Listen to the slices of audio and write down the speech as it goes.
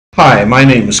Hi, my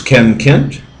name is Ken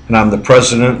Kindt, and I'm the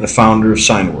president and the founder of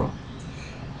Signworld.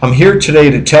 I'm here today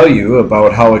to tell you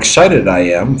about how excited I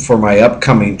am for my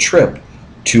upcoming trip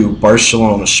to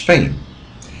Barcelona, Spain.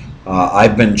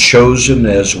 I've been chosen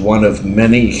as one of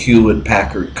many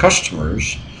Hewlett-Packard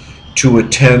customers to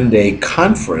attend a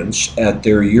conference at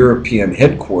their European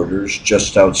headquarters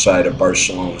just outside of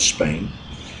Barcelona, Spain,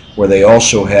 where they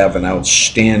also have an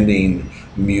outstanding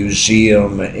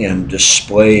museum and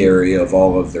display area of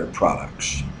all of their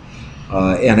products.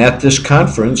 And at this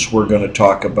conference, we're going to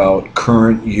talk about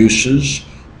current uses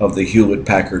of the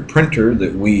Hewlett-Packard printer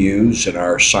that we use in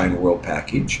our Signworld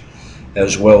package,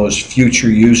 as well as future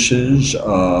uses,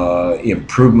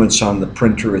 improvements on the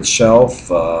printer itself,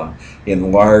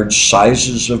 enlarged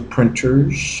sizes of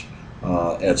printers,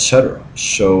 etc.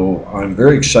 So I'm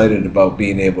very excited about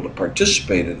being able to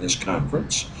participate in this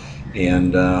conference,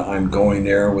 and I'm going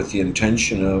there with the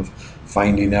intention of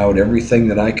finding out everything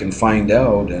that I can find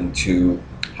out and to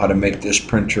how to make this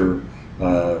printer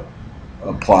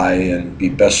apply and be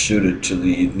best suited to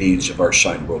the needs of our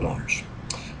Signworld owners.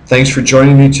 Thanks for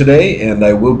joining me today, and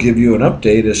I will give you an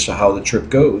update as to how the trip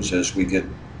goes as we get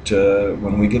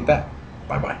when we get back.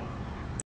 Bye-bye.